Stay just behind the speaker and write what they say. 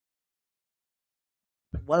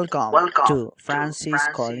Welcome Welcome to to Francis Francis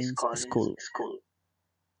Collins Collins School. School.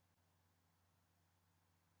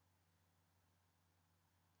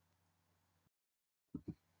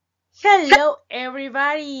 Hello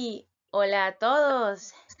everybody. Hola a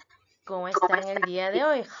todos. ¿Cómo están el día de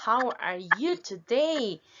hoy? How are you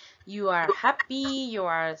today? You are happy, you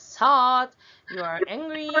are sad, you are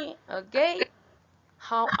angry, okay?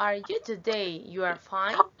 How are you today? You are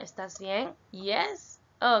fine? ¿Estás bien? Yes?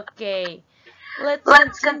 Okay. Let's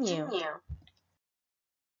Let's continue. continue.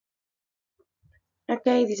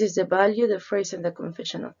 Okay, this is the value, the phrase, and the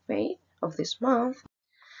confession of faith of this month.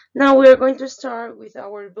 Now we are going to start with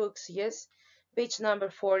our books, yes? Page number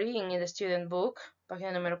 40 in the student book,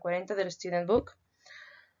 página número 40 del student book.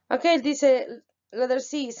 Okay, dice letter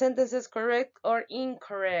C, sentences correct or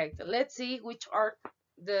incorrect. Let's see which are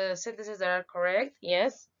the sentences that are correct,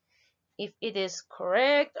 yes? If it is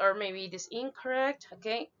correct or maybe it is incorrect,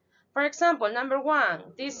 okay? For example, number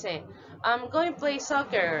 1, dice, I'm going to play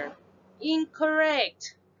soccer.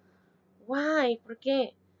 Incorrect. Why? ¿Por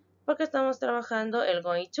qué? Porque estamos trabajando el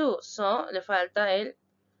going to. So, le falta el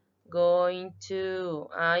going to.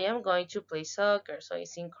 I am going to play soccer. So,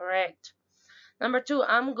 it's incorrect. Number 2,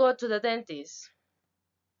 I'm going to the dentist.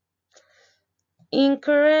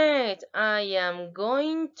 Incorrect. I am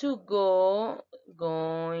going to go.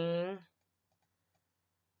 Going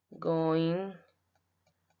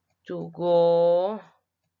to go.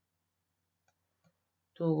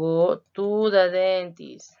 To the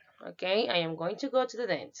dentist. Okay, I am going to go to the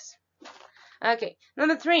dentist. Okay,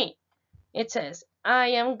 number 3. It says, I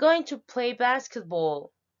am going to play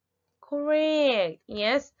basketball. Correct.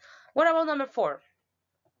 Yes. What about number 4?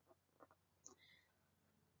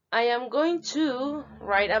 I am going to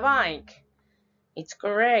ride a bike. It's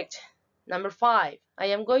correct. Number 5. I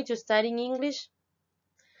am going to study English.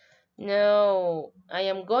 No, I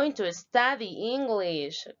am going to study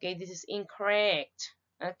English. Okay, this is incorrect.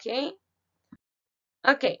 Okay.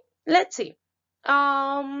 Okay, let's see.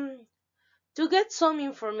 To get some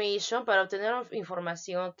information, para obtener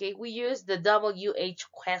información, okay, we use the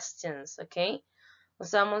WH questions, okay.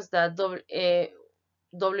 Usamos la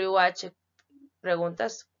WH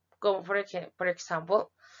preguntas, como for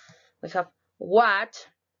example, we have what.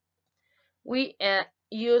 We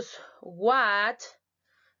use what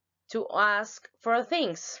to ask for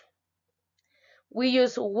things. We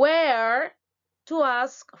use where to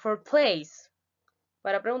ask for place,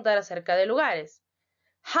 para preguntar acerca de lugares.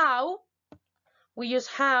 How, we use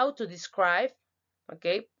how to describe,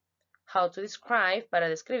 okay, how to describe, para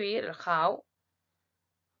describir el how,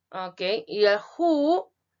 okay, y el who,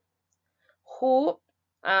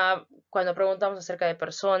 cuando preguntamos acerca de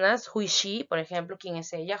personas, who is she, por ejemplo, quién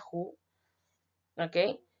es ella, who,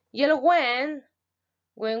 okay, y el when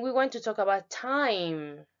we want to talk about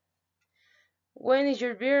time, when is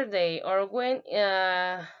your birthday, or when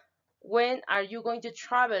are you going to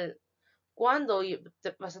travel, cuándo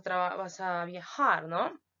vas a viajar,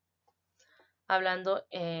 ¿no? Hablando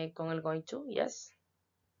con el going to, yes.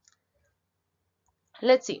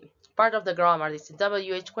 Let's see. Part of the grammar, this is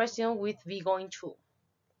WH question with be going to.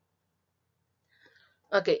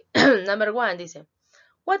 Okay, number 1 dice,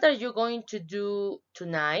 what are you going to do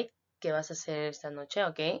tonight? ¿Qué vas a hacer esta noche?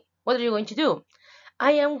 Okay. What are you going to do?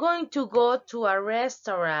 I am going to go to a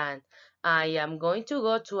restaurant. I am going to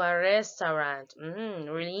go to a restaurant.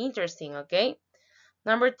 Really interesting, okay?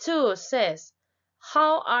 Number 2 says,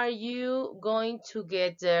 how are you going to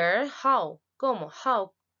get there? How? ¿Cómo?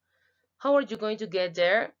 How? How are you going to get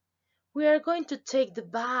there? We are going to take the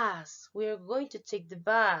bus. We are going to take the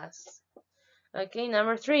bus. Okay,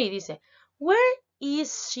 number 3 dice, where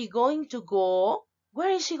is she going to go?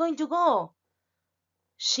 Where is she going to go?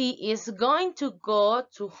 She is going to go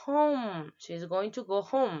to home. She's going to go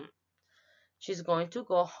home. She's going to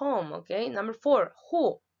go home. Okay, number 4,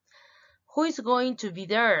 who? Who is going to be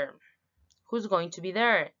there? Who's going to be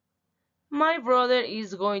there? My brother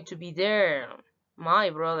is going to be there. My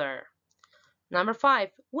brother. Number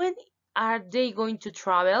 5, when are they going to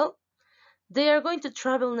travel? They are going to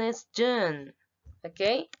travel next June.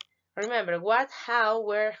 Okay? Remember, what, how,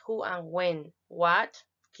 where, who, and when. What,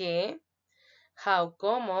 qué. How,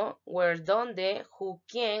 cómo. Where, dónde. Who,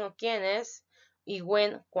 quién o quiénes. Y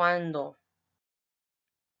when, cuándo.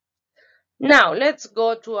 Now, let's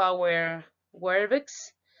go to our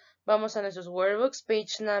workbooks. Vamos a nuestros workbooks,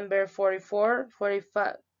 page number 44,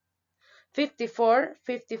 45, 54,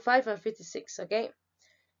 55, and 56, okay?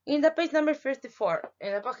 In the page number 54,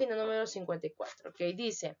 en la página número 54, okay,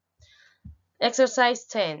 dice, exercise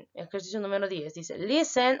 10, ejercicio número 10, dice,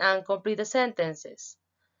 listen and complete the sentences.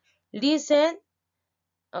 Listen,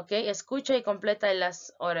 ok, escucha y completa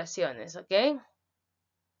las oraciones, ok.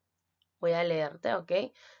 Voy a leerte,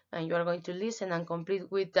 okay? And you are going to listen and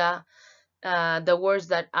complete with the words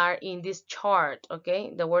that are in this chart,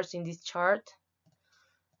 okay? The words in this chart.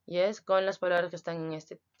 Yes, con las palabras que están en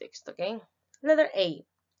este texto, okay? Letter A.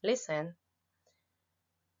 Listen.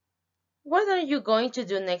 What are you going to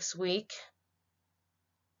do next week?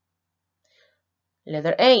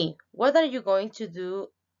 Letter A. What are you going to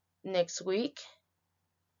do next week?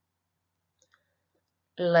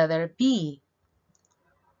 Letter B.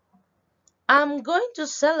 I'm going to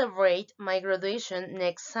celebrate my graduation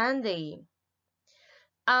next Sunday.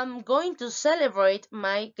 I'm going to celebrate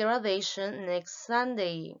my graduation next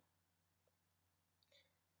Sunday.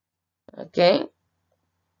 Okay.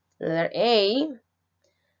 Letter A.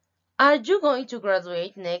 Are you going to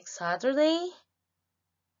graduate next Saturday?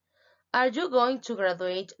 Are you going to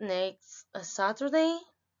graduate next Saturday?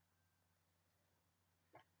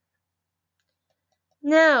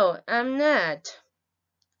 No, I'm not.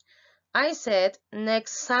 I said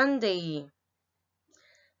next Sunday.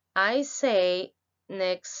 I say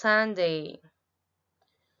next Sunday.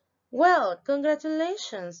 Well,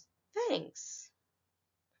 congratulations. Thanks.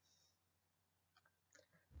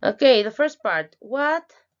 Okay, the first part.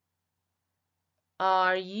 What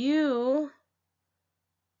are you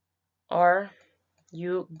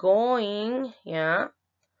going, yeah?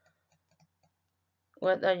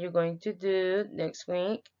 What are you going to do next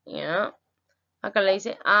week? Yeah. Acá le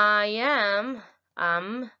dice am,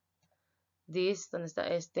 this, ¿dónde está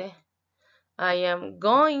este? I am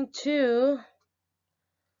going to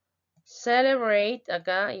celebrate,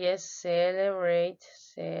 acá, yes, celebrate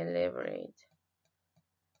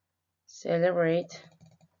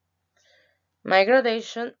my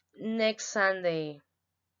graduation next Sunday.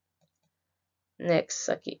 Next,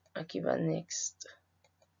 aquí va next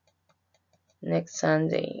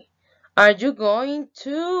Sunday. Are you going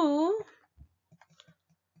to?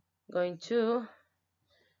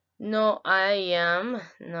 No, I am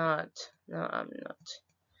not. No, I'm not.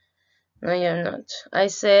 No, I am not. I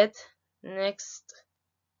said next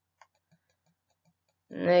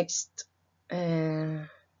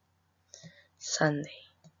Sunday.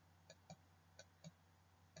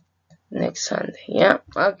 Next Sunday, yeah,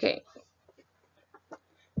 okay.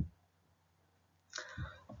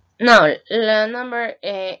 Now, number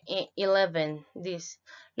 11, this.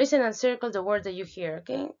 Listen and circle the word that you hear,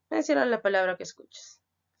 okay? Encierra la palabra que escuches.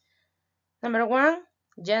 Number 1,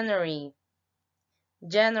 January.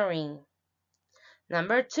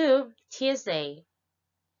 Number 2, Tuesday.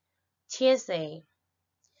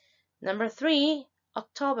 Number 3,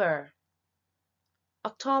 October.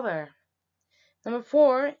 Number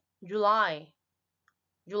 4, July.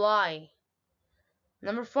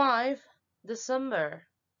 Number 5, December.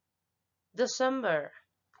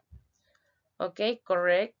 Okay,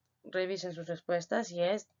 correct. Revisen sus respuestas.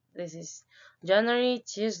 Yes, this is January,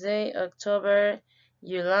 Tuesday, October,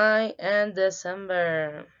 July, and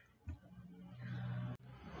December.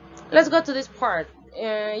 Let's go to this part.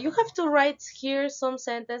 You have to write here some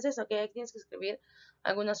sentences. Okay, aquí tienes que escribir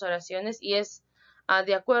algunas oraciones y es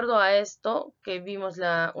de acuerdo a esto que vimos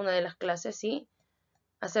una de las clases, ¿sí?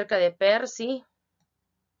 Acerca de Percy.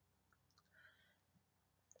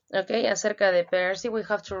 Okay, acerca de Percy, we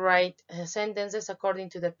have to write sentences according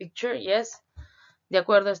to the picture, yes. De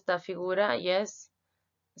acuerdo a esta figura, yes.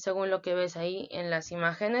 Según lo que ves ahí en las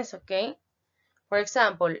imágenes, ok. For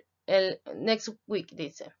example, el next week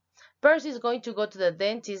dice, Percy is going to go to the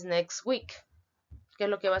dentist next week. ¿Qué es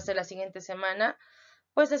lo que va a hacer la siguiente semana?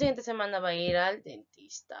 Pues la siguiente semana va a ir al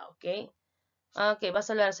dentista, ok. Ok, vas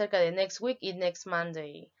a hablar acerca de next week y next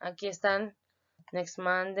Monday. Aquí están. Next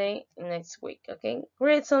Monday, next week, ok.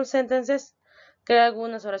 Create some sentences. Crea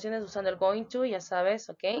algunas oraciones usando el going to, ya sabes,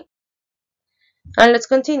 ok. And let's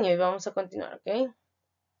continue. Vamos a continuar, ok.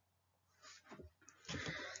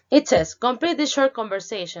 It says, complete this short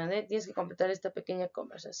conversation. Tienes que completar esta pequeña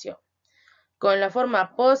conversación. Con la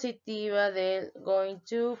forma positiva del going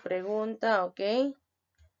to, pregunta, ok.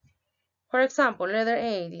 For example, letter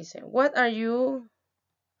A dice, what are you?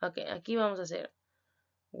 Ok, aquí vamos a hacer.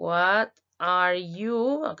 What are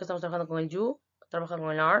you? Aquí estamos trabajando con el you, trabajando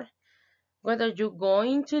con el are. What are you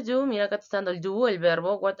going to do? Mira, acá está dando el do, el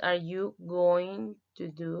verbo. What are you going to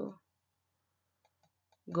do?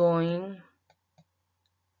 Going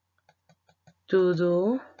to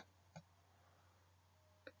do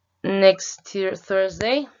next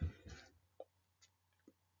Thursday.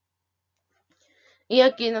 Y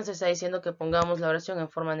aquí nos está diciendo que pongamos la oración en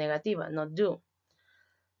forma negativa, not do.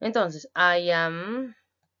 Entonces, I am,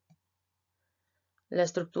 la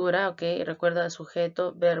estructura, ok, recuerda el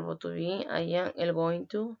sujeto, verbo to be, I am, el going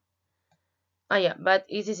to. yeah, but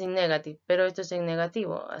it is in negative, pero esto es en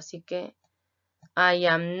negativo, así que I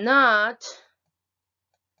am not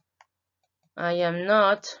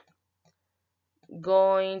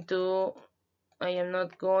going to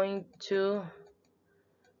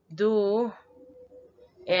do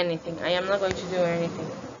anything. I am not going to do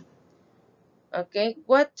anything. Okay,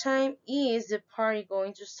 what time is the party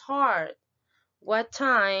going to start? What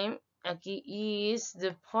time aquí is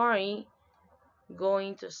the party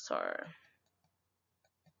going to start?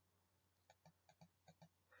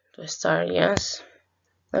 To start, yes.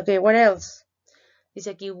 Okay, what else? Dice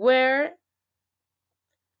aquí, where.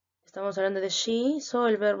 Estamos hablando de she, so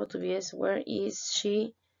el verbo to be es where is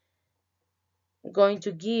she going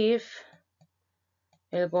to give.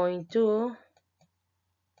 El going to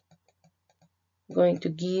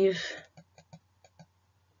give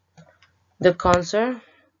the concert.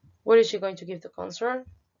 Where is she going to give the concert?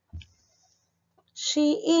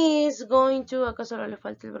 She is going to. ¿Acaso solo le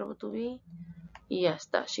falta el verbo to be? Y ya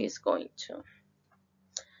está, she is going to.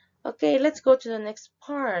 Okay, let's go to the next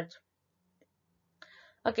part.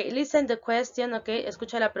 Okay, listen the question, okay,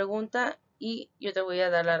 escucha la pregunta y yo te voy a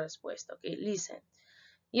dar la respuesta, okay, listen.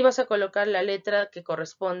 Y vas a colocar la letra que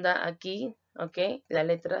corresponda aquí, okay, las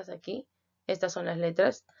letras aquí, estas son las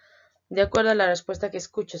letras, de acuerdo a la respuesta que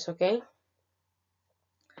escuches, okay.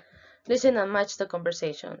 Listen and match the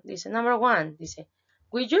conversation. Dice, number 1, dice,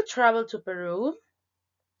 will you travel to Peru?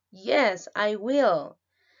 Yes, I will.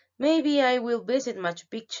 Maybe I will visit Machu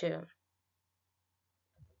Picchu.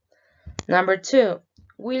 Number 2,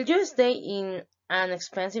 will you stay in an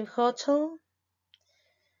expensive hotel?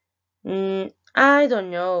 I don't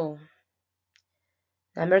know.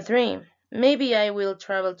 Number 3, maybe I will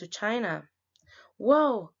travel to China.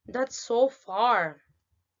 Wow, that's so far.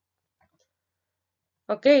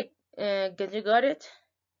 Okay, can you got it?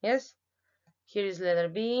 Yes? Here is letter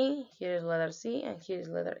B, here is letter C, and here is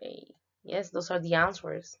letter A. Yes, those are the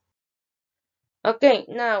answers. Okay,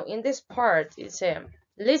 now in this part, it's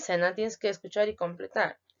listen, tienes que escuchar y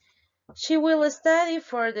completar. She will study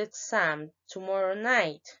for the exam tomorrow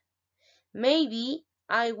night. Maybe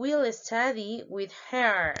I will study with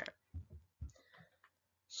her.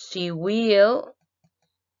 She will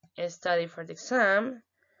study for the exam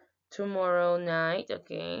tomorrow night.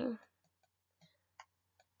 Okay.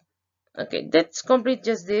 Okay, let's complete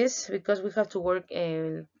just this because we have to work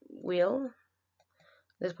el will.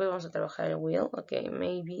 Después vamos a trabajar el will. Okay,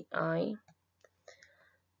 maybe I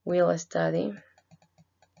will study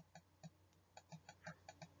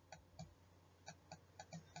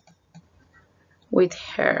with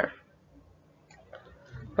her.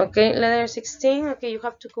 Okay, letter 16. Okay, you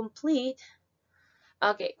have to complete.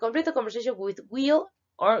 Okay, complete the conversation with will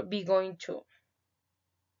or be going to.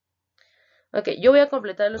 Ok, yo voy a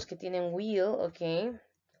completar los que tienen will, ok.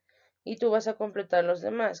 Y tú vas a completar los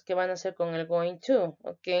demás, que van a ser con el going to,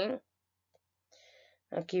 ok.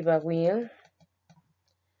 Aquí va will.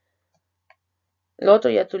 Lo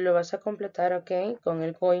otro ya tú lo vas a completar, ok, con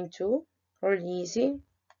el going to. Really easy,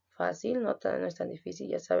 fácil, no es tan difícil,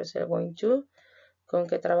 ya sabes el going to, con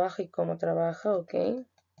qué trabaja y cómo trabaja, ok.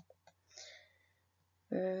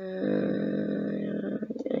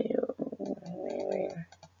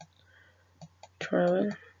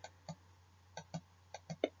 Travel.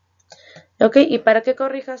 Ok, y para que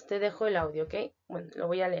corrijas te dejo el audio, ok. Bueno, lo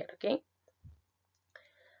voy a leer, ok.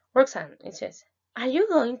 Roxanne, it says, are you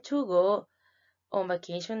going to go on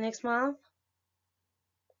vacation next month?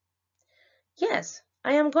 Yes,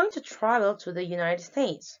 I am going to travel to the United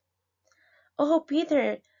States. Oh,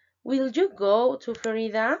 Peter, will you go to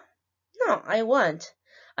Florida? No, I won't.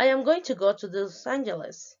 I am going to go to Los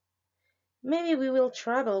Angeles. Maybe we will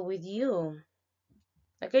travel with you.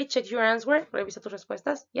 Okay, check your answer. Revisa tus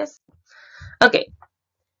respuestas. Yes. Okay.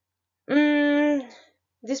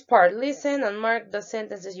 This part, listen and mark the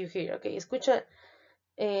sentences you hear. Okay, escucha.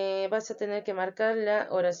 Vas a tener que marcar la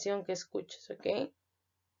oración que escuches. Okay.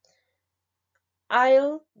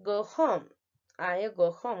 I'll go home. I'll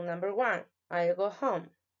go home. Number 1. I'll go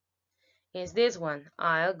home. Is this one.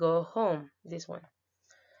 I'll go home. This one.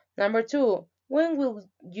 Number 2. When will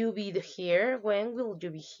you be here? When will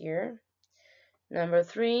you be here? Number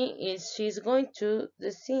 3 is she's going to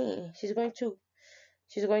the sea. She's going to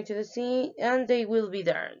the sea and they will be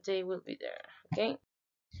there. They will be there. Okay.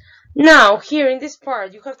 Now, here in this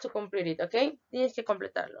part, you have to complete it. Okay. Tienes que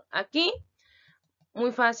completarlo. Aquí,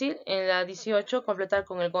 muy fácil. En la 18, completar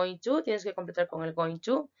con el going to. Tienes que completar con el going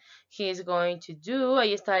to. He is going to do.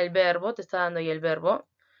 Ahí está el verbo. Te está dando ahí el verbo.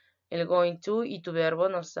 El going to y tu verbo,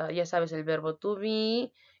 no, ya sabes el verbo to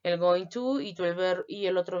be, el going to y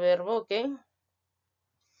el otro verbo, ¿ok?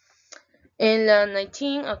 En la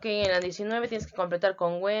 19, ok, en la 19 tienes que completar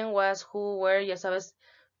con when, was, who, where, ya sabes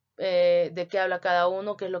de qué habla cada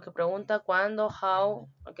uno, qué es lo que pregunta, cuándo, how,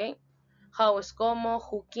 ok. How es cómo,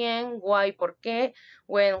 who, quién, why, por qué,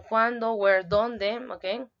 when, cuándo, where, dónde,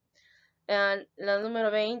 ok. And la número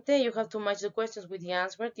 20, you have to match the questions with the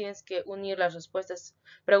answer. Tienes que unir las respuestas,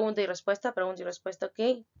 pregunta y respuesta,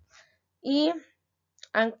 ok. Y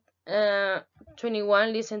and,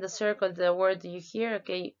 21, listen the circle, the word you hear,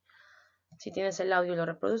 ok. Si tienes el audio lo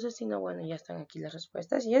reproduces, si no, bueno, ya están aquí las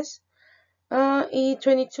respuestas, yes. Y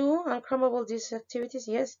 22, uncrammable these activities,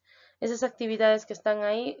 yes. Esas actividades que están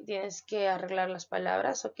ahí, tienes que arreglar las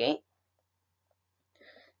palabras, ok.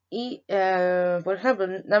 Y, por ejemplo,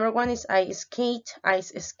 number 1 is ice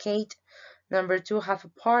skate. Number 2, have a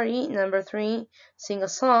party. Number 3, sing a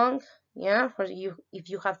song. Yeah, for you if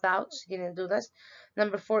you have doubts, you didn't do that.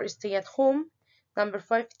 Number 4 is stay at home. Number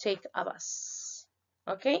 5, take a bus.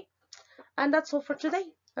 Okay, and that's all for today.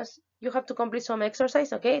 You have to complete some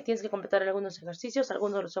exercise, okay. Tienes que completar algunos ejercicios,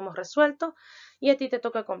 algunos los hemos resuelto y a ti te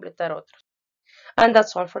toca completar otros. And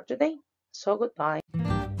that's all for today. So goodbye.